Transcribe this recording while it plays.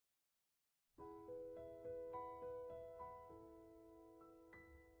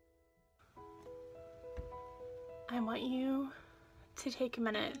I want you to take a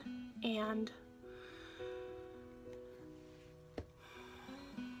minute and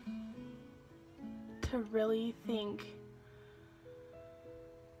to really think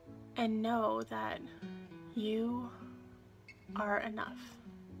and know that you are enough.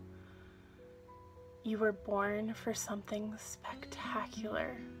 You were born for something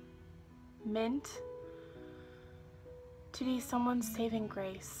spectacular, meant to be someone's saving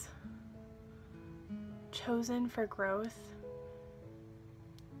grace, chosen for growth,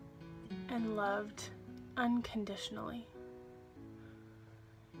 and loved unconditionally.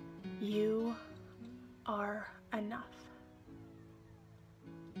 You are enough.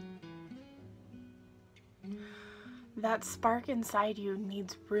 That spark inside you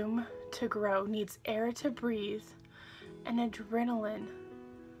needs room to grow, needs air to breathe, and adrenaline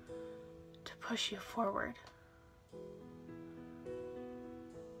to push you forward.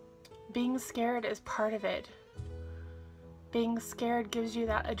 Being scared is part of it. Being scared gives you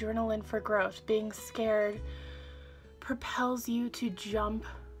that adrenaline for growth. Being scared propels you to jump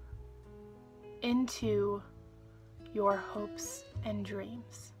into your hopes and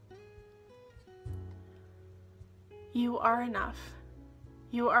dreams. You are enough.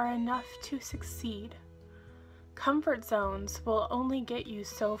 You are enough to succeed. Comfort zones will only get you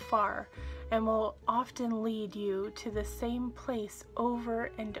so far and will often lead you to the same place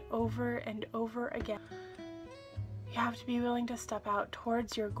over and over and over again. You have to be willing to step out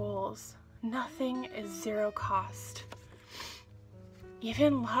towards your goals. Nothing is zero cost.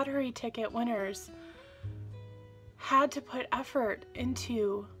 Even lottery ticket winners had to put effort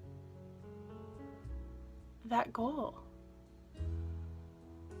into that goal.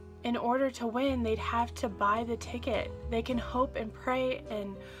 In order to win, they'd have to buy the ticket. They can hope and pray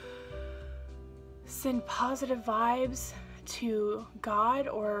and send positive vibes to God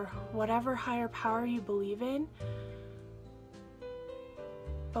or whatever higher power you believe in.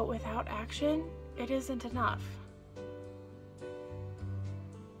 But without action, it isn't enough.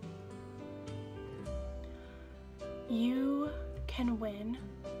 You can win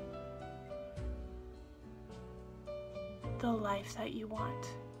the life that you want.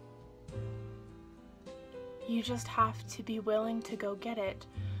 You just have to be willing to go get it.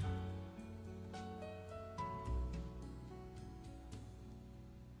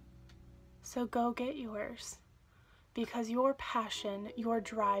 So go get yours, because your passion, your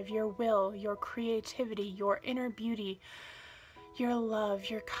drive, your will, your creativity, your inner beauty, your love,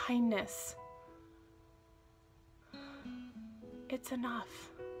 your kindness, it's enough.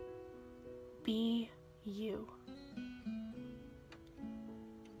 Be you.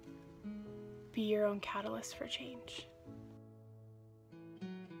 Be your own catalyst for change.